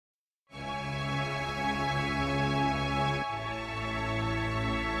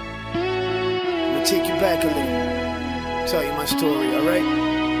take you back a little, tell you my story, alright?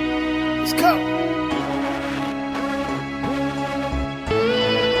 Let's go!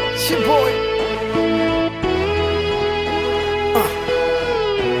 It's your boy.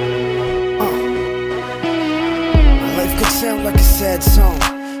 My life could sound like a sad song,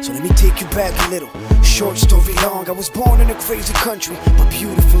 so let me take you back a little. Short story long, I was born in a crazy country, but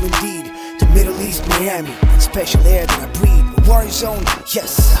beautiful indeed. The Middle East, Miami, that special air that I breathe. A war zone,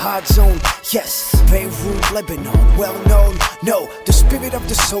 yes. A hot zone, yes. Beirut, Lebanon, well known. No, the spirit of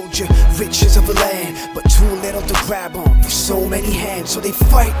the soldier, riches of a land, but too little to grab on with so many hands. So they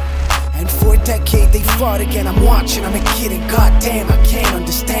fight, and for a decade they fought again. I'm watching, I'm a kid, and goddamn, I can't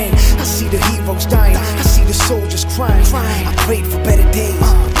understand. I see the heroes dying, I see the soldiers crying. I prayed for better days,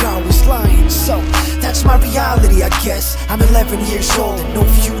 but God was lying. So that's my reality, I guess. I'm 11 years old and no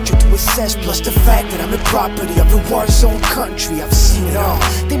future to assess. Plus the fact that I'm the property of a war zone country. I've seen it all,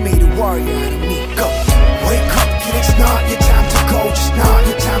 they made a warrior out of me. Go, wake up kid, it's not your time to go. Just not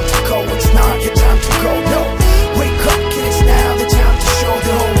your time to go, it's not your time to go. No, wake up kid, it's now the time to show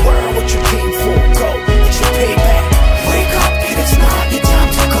the whole world what you came for. Go, it's your payback. Wake up kid, it's not your time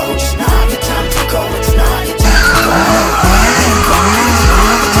to go. Just not your time to go, it's not your time to go. Wake up kid, it's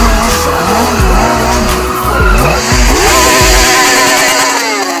not your time to show the whole world what you came for.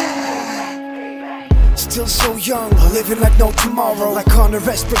 Still so young, living like no tomorrow, like on a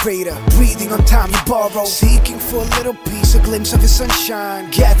respirator, breathing on time you borrow, seeking for a little piece, a glimpse of the sunshine.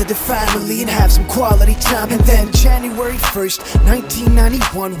 Gather the family and have some quality time. And then January 1st,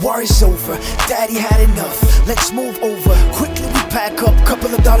 1991, war is over. Daddy had enough, let's move over. Quickly we pack up,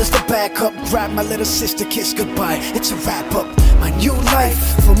 couple of dollars to back up. Grab my little sister, kiss goodbye, it's a wrap up. My new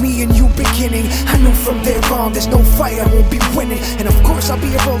life, for me and you beginning. I knew from there on, there's no fight I won't be winning. And of course I'll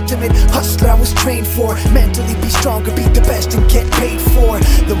be an ultimate hustler I was trained for. Mentally be stronger, be the best and get paid for.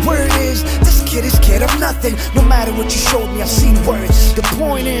 The word is, this kid is scared of nothing. No matter what you showed me, I've seen words. The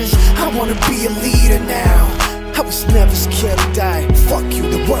point is, I wanna be a leader now. I was never scared to die. Fuck you,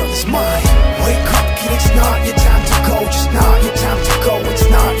 the world is mine. Wake up kid, it's not your time to go. Just not your time to go, it's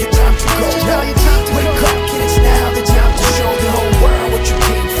not your time to go. No, wake up kid, it's now the time to show the whole world what you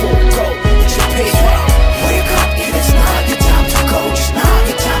came for. Go, it's your payback. Wake up kid, it's not your time to go. Just not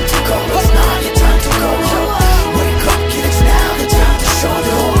your time to go, it's not your time to go. Wake up kid, it's now the time to show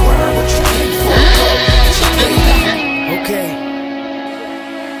the whole world what you came for. Go, it's your payback. Okay,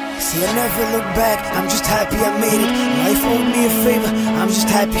 see, I never look back, I'm just happy I made it. Life owed me a favor, I'm just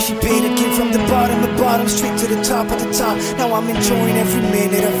happy she paid it. Came from the bottom, straight to the top of the top. Now I'm enjoying every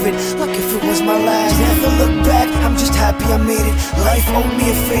minute of it, like if it was my last. Never look back, I'm just happy I made it. Life owed me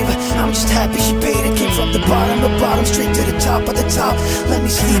a favor, I'm just happy she paid it. Came from the bottom, straight to the top of the top. Let me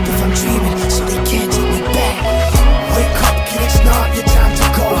sleep if I'm dreaming,